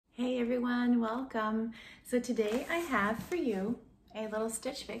Hey everyone, welcome. So today I have for you a little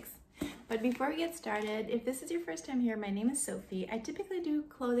stitch fix. But before we get started, if this is your first time here, my name is Sophie. I typically do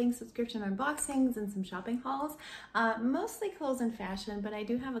clothing subscription unboxings and some shopping hauls, mostly clothes and fashion, but I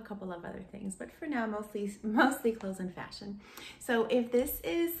do have a couple of other things. But for now, mostly clothes and fashion. So if this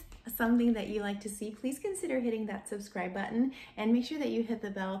is something that you like to see, please consider hitting that subscribe button and make sure that you hit the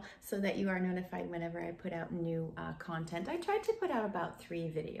bell so that you are notified whenever I put out new content. I try to put out about 3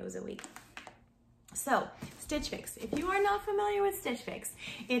 videos a week. So, Stitch Fix. If you are not familiar with Stitch Fix,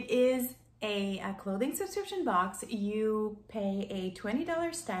 it is a clothing subscription box. You pay a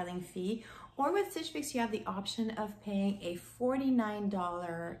 $20 styling fee, or with Stitch Fix, you have the option of paying a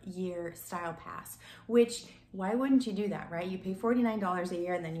 $49 year style pass, which, why wouldn't you do that, right? You pay $49 a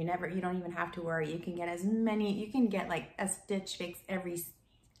year and then you don't even have to worry. You can get like a Stitch Fix every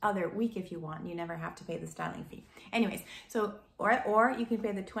other week if you want. You never have to pay the styling fee. Anyways, so or you can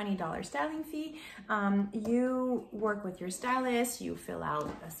pay the $20 styling fee. You work with your stylist, you fill out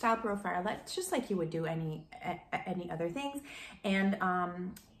a style profile. That's just like you would do any other things.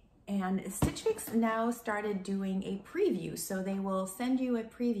 And Stitch Fix now started doing a preview. So they will send you a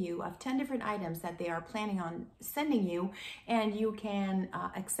preview of 10 different items that they are planning on sending you, and you can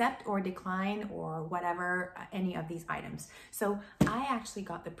accept or decline or whatever any of these items. So I actually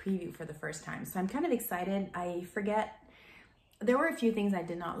got the preview for the first time. So I'm kind of excited. There were a few things I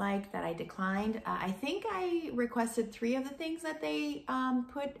did not like that I declined. I think I requested 3 of the things that they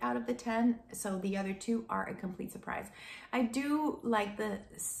put out of the 10, so the other 2 are a complete surprise. I do like the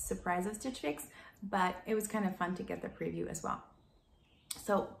surprise of Stitch Fix, but it was kind of fun to get the preview as well.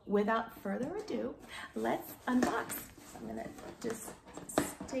 So without further ado, let's unbox. So I'm gonna just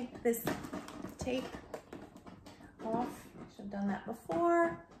take this tape off. I should have done that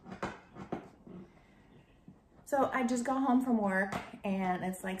before. So I just got home from work and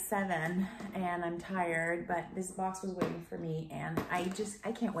it's like 7 and I'm tired, but this box was waiting for me and I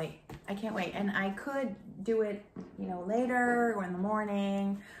can't wait. I can't wait. And I could do it, you know, later or in the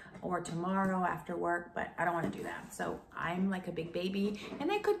morning or tomorrow after work, but I don't want to do that. So I'm like a big baby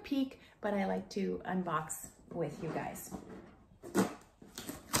and I could peek, but I like to unbox with you guys. All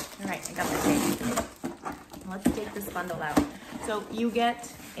right, I got the tape. Let's take this bundle out. So you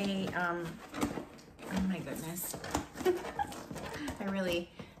get a, oh my goodness.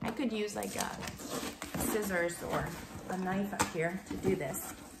 I could use like scissors or a knife up here to do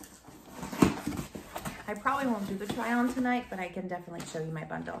this. I probably won't do the try on tonight, but I can definitely show you my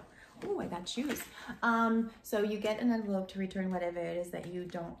bundle. Oh, I got shoes. So you get an envelope to return whatever it is that you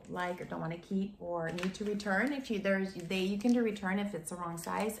don't like or don't want to keep or need to return. If you can do return if it's the wrong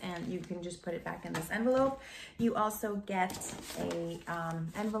size, and you can just put it back in this envelope. You also get a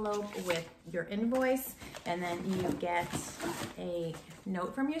envelope with your invoice, and then you get a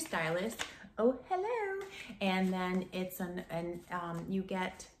note from your stylist. Oh, hello! And then it's you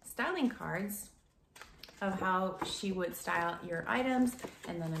get styling cards of how she would style your items,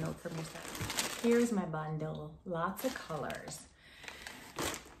 and then a note from your stylist. Here's my bundle, lots of colors.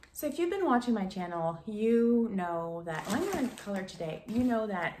 So if you've been watching my channel, you know that, I'm wearing color today, you know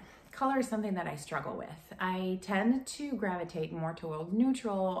that color is something that I struggle with. I tend to gravitate more toward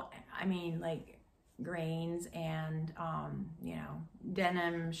neutral, I mean like grains and, you know,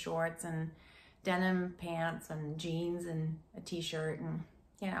 denim shorts and denim pants and jeans and a t-shirt and,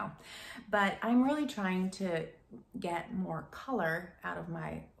 you know, but I'm really trying to get more color out of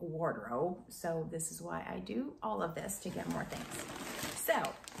my wardrobe. So this is why I do all of this, to get more things. So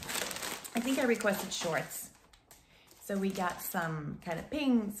I think I requested shorts. So we got some kind of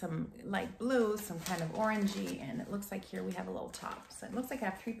pink, some light blue, some kind of orangey, and it looks like here we have a little top. So it looks like I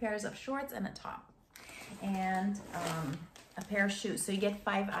have 3 pairs of shorts and a top and a pair of shoes. So you get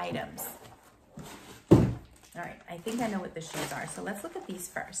 5 items. All right, I think I know what the shoes are. So let's look at these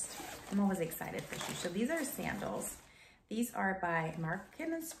first. I'm always excited for shoes. So these are sandals. These are by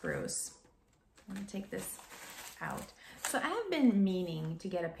Markin and Spruce. I'm gonna take this out. So I have been meaning to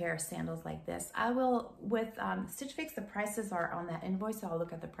get a pair of sandals like this. I will, with Stitch Fix, the prices are on that invoice, so I'll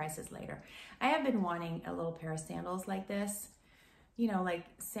look at the prices later. I have been wanting a little pair of sandals like this, you know, like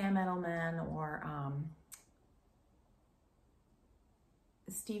Sam Edelman or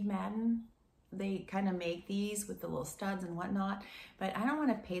Steve Madden. They kind of make these with the little studs and whatnot, but I don't want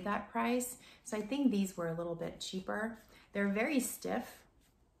to pay that price. So I think these were a little bit cheaper. They're very stiff.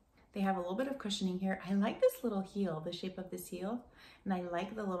 They have a little bit of cushioning here. I like this little heel, the shape of this heel, and I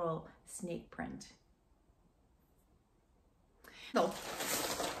like the little snake print. So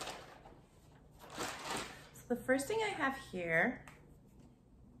the first thing I have here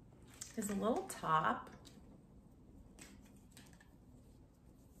is a little top.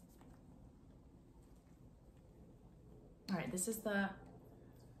 This is the,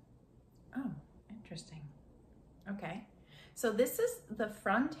 oh, interesting. Okay. So this is, the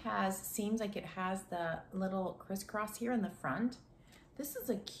front has, seems like it has the little crisscross here in the front. This is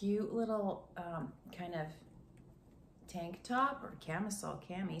a cute little kind of tank top or camisole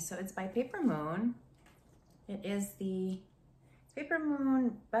cami. So it's by Papermoon. It is the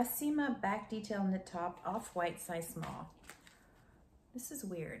Papermoon Basima back detail knit top, off-white, size small. This is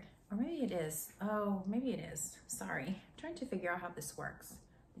weird. Or maybe it is. Oh, maybe it is. Sorry. I'm trying to figure out how this works.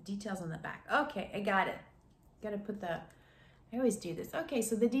 The details on the back. Okay, I got it. Gotta put the, I always do this. Okay,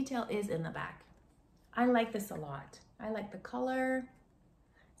 so the detail is in the back. I like this a lot. I like the color.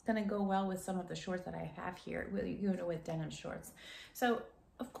 It's gonna go well with some of the shorts that I have here, with denim shorts. So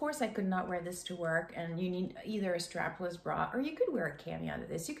of course I could not wear this to work, and you need either a strapless bra, or you could wear a cami out of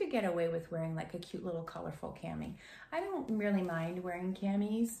this. You could get away with wearing like a cute little colorful cami. I don't really mind wearing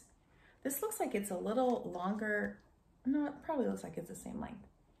camis. This looks like it's a little longer. No, it probably looks like it's the same length.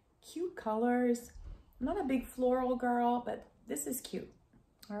 Cute colors. I'm not a big floral girl, but this is cute.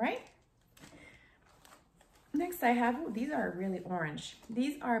 All right. Next I have, oh, these are really orange.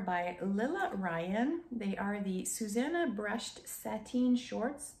 These are by Lila Ryan. They are the Susannah brushed sateen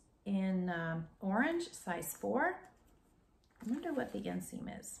shorts in orange, size 4. I wonder what the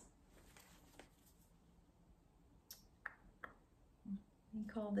inseam is. We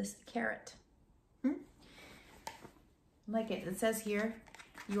call this carrot. Like it says here,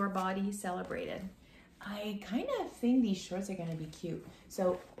 your body celebrated. I kind of think these shorts are gonna be cute.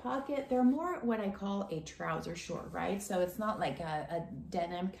 So pocket, they're more what I call a trouser short, right? So it's not like a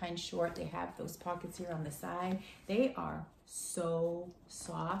denim kind short. They have those pockets here on the side. They are so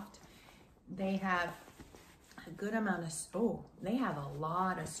soft. They have a good amount of, oh, they have a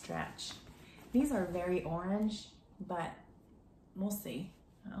lot of stretch. These are very orange, but we'll see.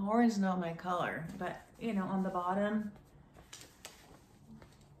 Orange is not my color, but you know, on the bottom,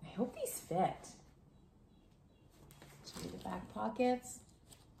 I hope these fit. Show you the back pockets.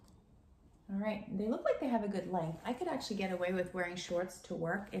 All right, they look like they have a good length. I could actually get away with wearing shorts to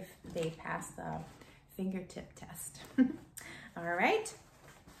work if they pass the fingertip test. All right,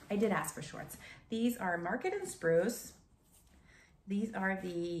 I did ask for shorts. These are Market and Spruce. These are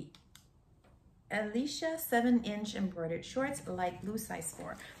the Elicia 7-inch embroidered shorts, light blue, size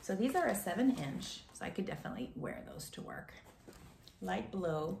 4. So these are a 7-inch, so I could definitely wear those to work. Light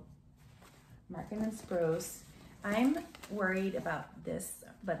blue, Market and Spruce. I'm worried about this,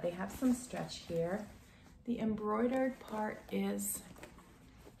 but they have some stretch here. The embroidered part is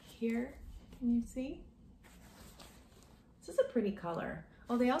here. Can you see? This is a pretty color.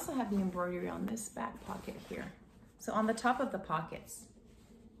 Oh, they also have the embroidery on this back pocket here. So on the top of the pockets.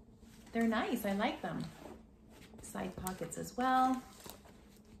 They're nice, I like them. Side pockets as well.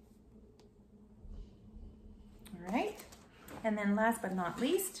 All right. And then last but not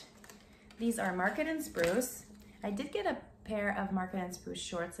least, these are Market and Spruce. I did get a pair of Market and Spruce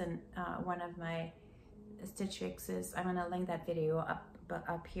shorts in one of my Stitch Fixes. I'm gonna link that video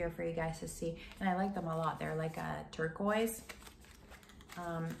up here for you guys to see. And I like them a lot. They're like a turquoise.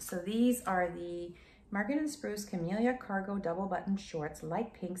 So these are the Market and Spruce Camellia Cargo Double Button Shorts,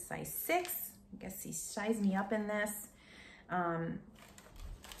 light pink, size 6. I guess he sized me up in this,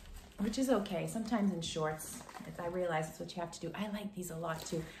 which is okay. Sometimes in shorts, if I realize that's what you have to do. I like these a lot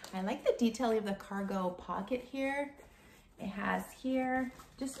too. I like the detail of the cargo pocket here. It has here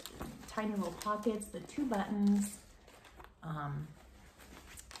just tiny little pockets, the 2 buttons. I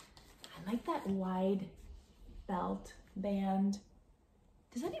like that wide belt band.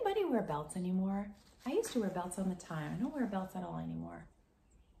 Does anybody wear belts anymore? I used to wear belts all the time. I don't wear belts at all anymore.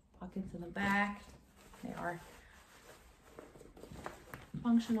 Pockets in the back. They are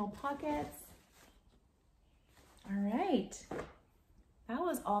functional pockets. All right. That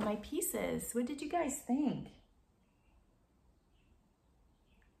was all my pieces. What did you guys think?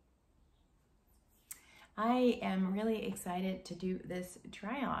 I am really excited to do this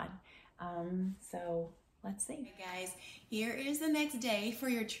try on. So let's see. Hey guys, here is the next day for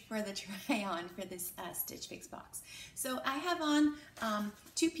the try on for this Stitch Fix box. So I have on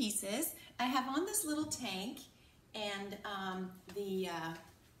 2 pieces. I have on this little tank and the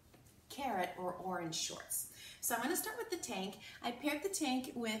carrot or orange shorts. So I'm going to start with the tank. I paired the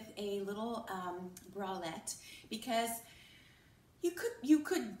tank with a little bralette because you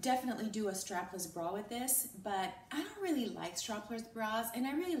could definitely do a strapless bra with this, but I don't really like strapless bras, and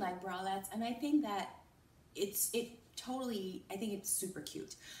I really like bralettes, and I think that I think it's super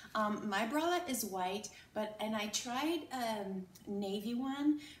cute. My bralette is white, and I tried navy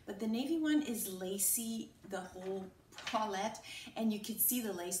one, but the navy one is lacy the whole bralette, and you could see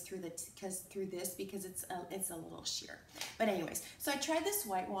the lace through because it's a little sheer. But anyways, so I tried this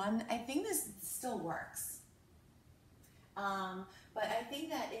white one. I think this still works. But I think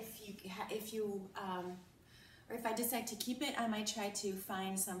that if I decide to keep it, I might try to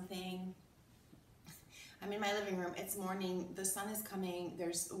find something. I'm in my living room, it's morning, the sun is coming,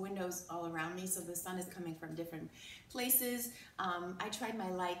 there's windows all around me, so the sun is coming from different places. I tried my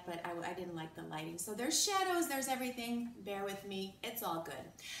light, but I didn't like the lighting. So there's shadows, there's everything, bear with me, it's all good.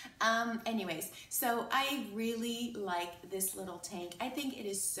 Anyways, so I really like this little tank. I think it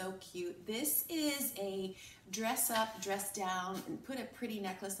is so cute. This is a dress up, dress down, and put a pretty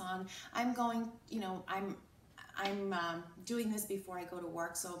necklace on. I'm going, you know, I'm doing this before I go to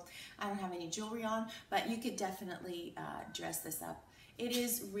work, so I don't have any jewelry on, but you could definitely dress this up. It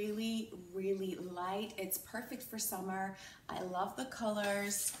is really, really light. It's perfect for summer. I love the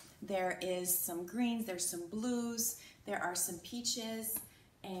colors. There is some greens, there's some blues, there are some peaches,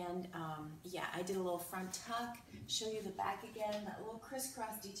 and yeah, I did a little front tuck. Show you the back again, that little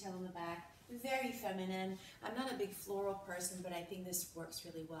crisscross detail in the back. Very feminine. I'm not a big floral person, but I think this works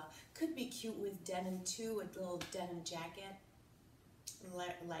really well. Could be cute with denim too, a little denim jacket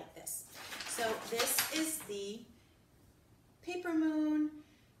like this. So this is the Papermoon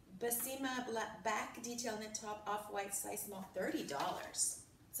Basima back detail knit top, off-white, size small, $30.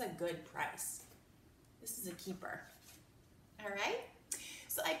 It's a good price. This is a keeper. All right.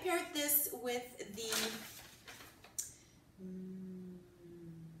 So I paired this with the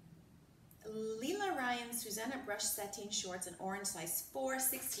Lila Ryan Susannah Brush Sateen shorts in orange size 4,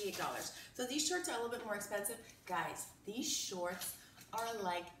 $68. So these shorts are a little bit more expensive. Guys, these shorts are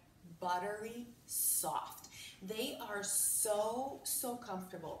like buttery soft. They are so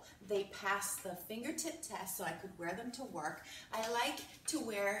comfortable. They pass the fingertip test, so I could wear them to work. I like to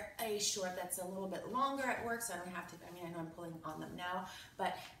wear a short that's a little bit longer at work, so I don't have to, I mean, I know I'm pulling on them now,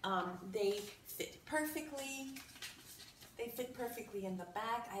 but they fit perfectly. They fit perfectly in the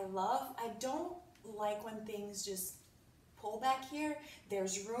back. I don't like when things just pull back here.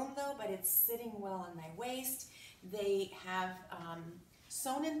 There's room though, but it's sitting well on my waist. They have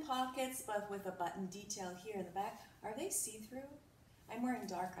sewn in pockets, but with a button detail here in the back. Are they see-through? I'm wearing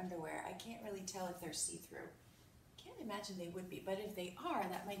dark underwear. I can't really tell if they're see-through. Can't imagine they would be, but if they are,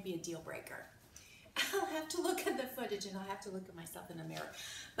 that might be a deal breaker. I'll have to look at the footage and I'll have to look at myself in the mirror.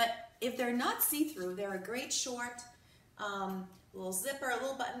 But if they're not see-through, they're a great short. Little zipper, a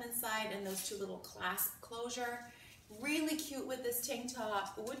little button inside, and those two little clasp closure. Really cute with this tank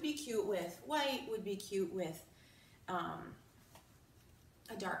top. Would be cute with white, would be cute with a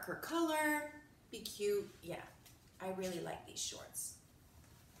darker color. Be cute, yeah. I really like these shorts.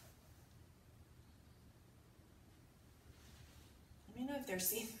 Let me know if they're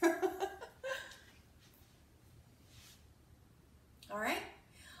see-through. All right.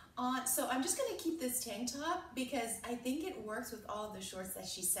 So I'm just going to keep this tank top because I think it works with all of the shorts that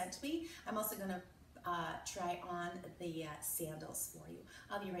she sent me. I'm also going to try on the sandals for you.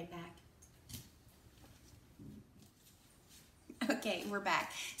 I'll be right back. Okay, we're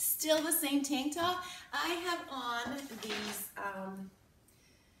back. Still the same tank top. I have on these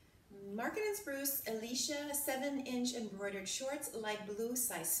Market & Spruce Elicia 7-inch embroidered shorts, light blue,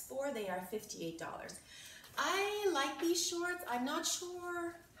 size 4. They are $58. I like these shorts. I'm not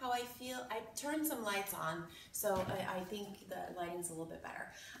sure how I feel. I turned some lights on, so I think the lighting's a little bit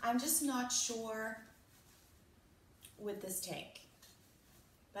better. I'm just not sure with this tank,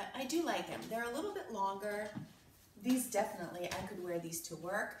 but I do like them. They're a little bit longer. These definitely, I could wear these to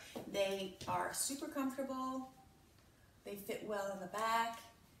work. They are super comfortable. They fit well in the back.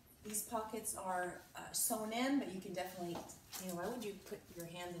 These pockets are sewn in, but you can definitely, you know, why would you put your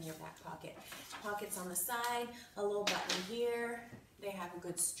hands in your back pocket? Pockets on the side, a little button here. They have a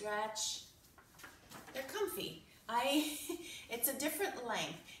good stretch. They're comfy. It's a different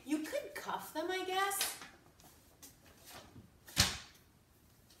length. You could cuff them, I guess.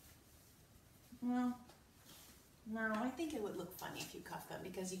 Well, no, I think it would look funny if you cuff them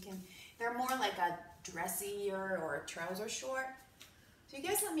because you can, they're more like a dressier or a trouser short. So you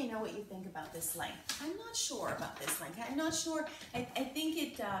guys let me know what you think about this length. I'm not sure about this length. I'm not sure. I think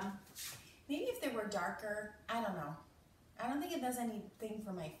it, maybe if they were darker, I don't know. I don't think it does anything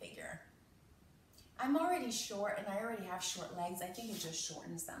for my figure. I'm already short and I already have short legs. I think it just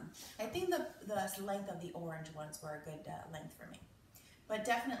shortens them. I think the length of the orange ones were a good length for me. But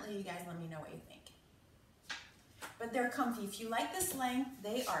definitely you guys let me know what you think. But they're comfy. If you like this length,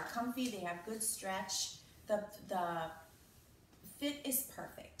 they are comfy. They have good stretch. The fit is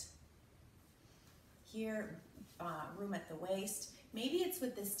perfect. Here, room at the waist. Maybe it's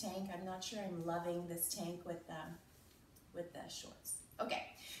with this tank. I'm not sure I'm loving this tank with with the shorts. Okay,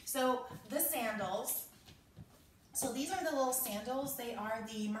 so the sandals. So these are the little sandals. They are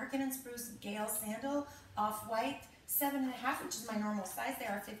the Market and Spruce Gail sandal, off-white, 7.5, which is my normal size. They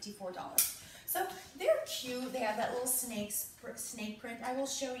are $54. So they're cute. They have that little snake print. I will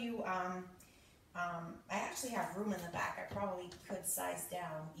show you. I actually have room in the back. I probably could size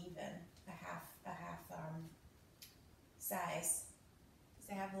down even a half size.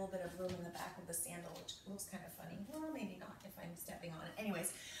 Because I have a little bit of room in the back of the sandal, which looks kind of funny. Well, maybe not if I'm stepping on it.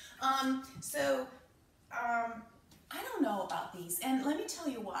 Anyways, I don't know about these, and let me tell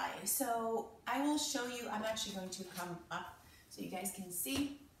you why. So I will show you. I'm actually going to come up so you guys can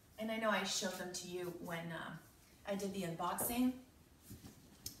see. And I know I showed them to you when I did the unboxing.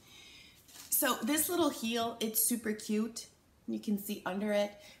 So this little heel, it's super cute. You can see under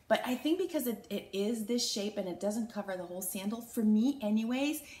it. But I think because it is this shape and it doesn't cover the whole sandal, for me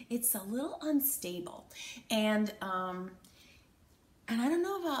anyways, it's a little unstable. And I don't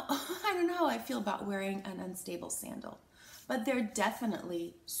know about, I don't know how I feel about wearing an unstable sandal. But they're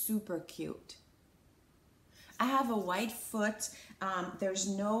definitely super cute. I have a white foot. There's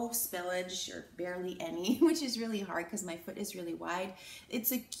no spillage or barely any, which is really hard because my foot is really wide.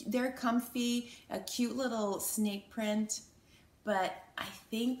 They're comfy, a cute little snake print, but I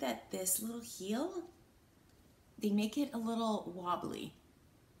think that this little heel, they make it a little wobbly.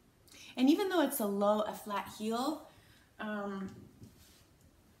 And even though it's a flat heel, I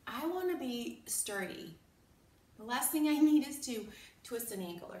want to be sturdy. The last thing I need is to twist an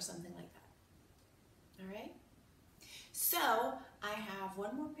ankle or something like that. All right? So I have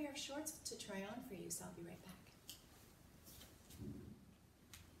one more pair of shorts to try on for you, so I'll be right back.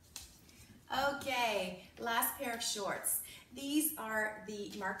 Okay, last pair of shorts. These are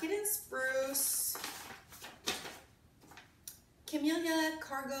the Market and Spruce Camellia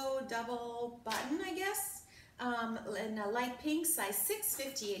cargo double button, I guess. In a light pink, size 6,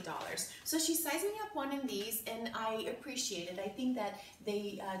 $58. So she sized me up one in these, and I appreciate it. I think that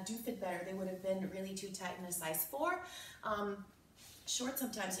they do fit better. They would have been really too tight in a size 4. Short,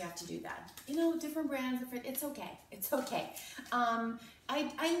 sometimes you have to do that. You know, different brands, it's okay. It's okay.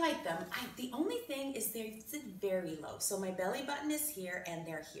 I like them. The only thing is they sit very low. So my belly button is here and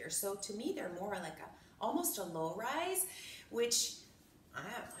they're here. So to me, they're more like almost a low rise, which I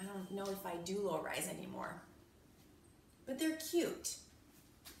don't know if I do low rise anymore. But they're cute.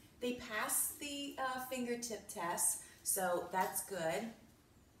 They pass the fingertip test, so that's good.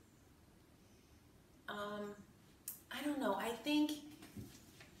 I don't know. I think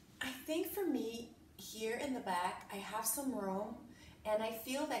for me here in the back, I have some room, and I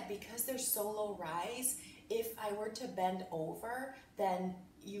feel that because they're so low rise, if I were to bend over, then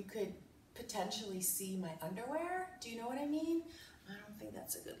you could potentially see my underwear. Do you know what I mean? I don't think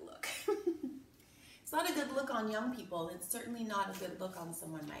that's a good look. It's not a good look on young people. It's certainly not a good look on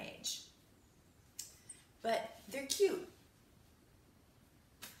someone my age. But they're cute.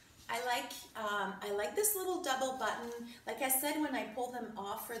 I like this little double button. Like I said, when I pull them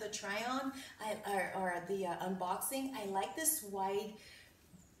off for the try-on or the unboxing, I like this wide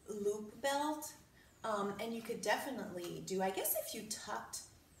loop belt. And you could definitely do, I guess if you tucked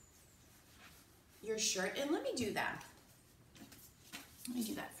your shirt, and let me do that. Let me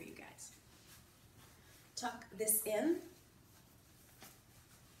do that for you guys. Tuck this in.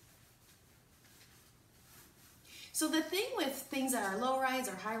 So the thing with things that are low rise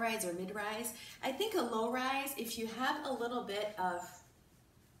or high rise or mid rise, I think a low rise, if you have a little bit of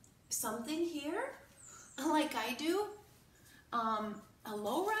something here, like I do, a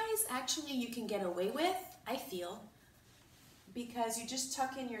low rise actually you can get away with, I feel, because you just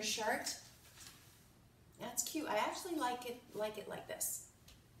tuck in your shirt. That's cute. I actually like it like this.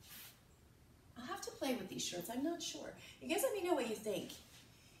 I'll have to play with these shirts. I'm not sure. You guys let me know what you think.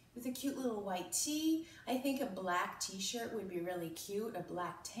 With a cute little white tee. I think a black t-shirt would be really cute. A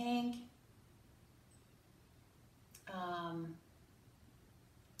black tank.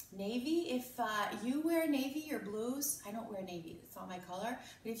 Navy. If you wear navy or blues, I don't wear navy. It's not my color.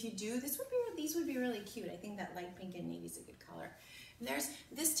 But if you do, these would be really cute. I think that light pink and navy is a good color. And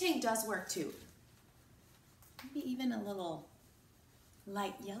this tank does work too. Maybe even a little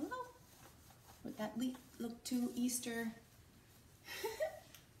light yellow. Would that look too Easter?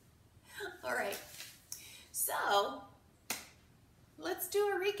 All right, so let's do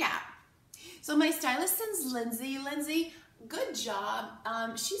a recap. So my stylist is Lindsay. Lindsay, good job.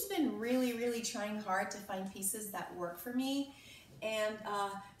 She's been really trying hard to find pieces that work for me and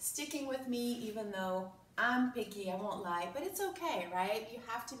sticking with me even though I'm picky, I won't lie, but it's okay, right? You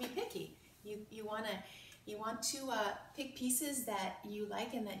have to be picky. You want to pick pieces that you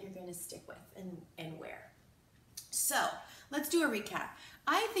like and that you're going to stick with and wear. So let's do a recap.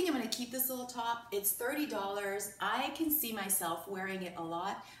 I think I'm going to keep this little top. It's $30. I can see myself wearing it a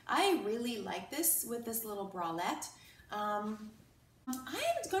lot. I really like this with this little bralette. I'm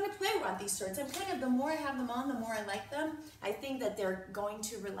going to play around these shirts. I'm kind of, the more I have them on, the more I like them. I think that they're going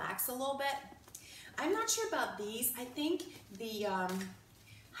to relax a little bit. I'm not sure about these. I think the, I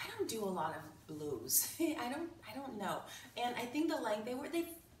don't do a lot of blues. I don't know. And I think the length, they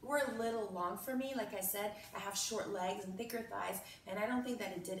were a little long for me. Like I said, I have short legs and thicker thighs, and I don't think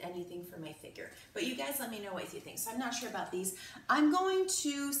that it did anything for my figure. But you guys let me know what you think. So I'm not sure about these. I'm going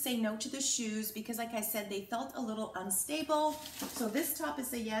to say no to the shoes because, like I said, they felt a little unstable. So this top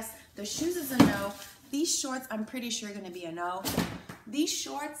is a yes. The shoes is a no. These shorts, I'm pretty sure are going to be a no. These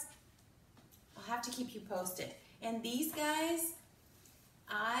shorts, I'll have to keep you posted. And these guys,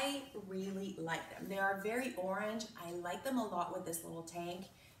 I really like them. They are very orange. I like them a lot with this little tank.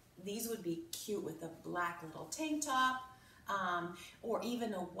 These would be cute with a black little tank top, or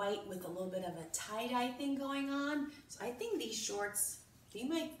even a white with a little bit of a tie-dye thing going on. So I think these shorts, they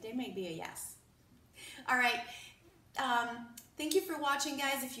might be a yes. All right. Thank you for watching,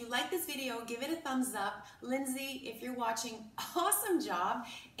 guys. If you like this video, give it a thumbs up. Lindsay, if you're watching, awesome job.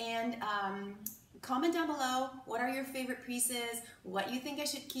 And comment down below, what are your favorite pieces, what you think I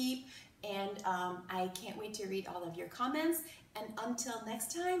should keep, and I can't wait to read all of your comments. And until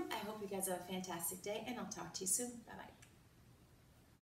next time, I hope you guys have a fantastic day, and I'll talk to you soon. Bye-bye.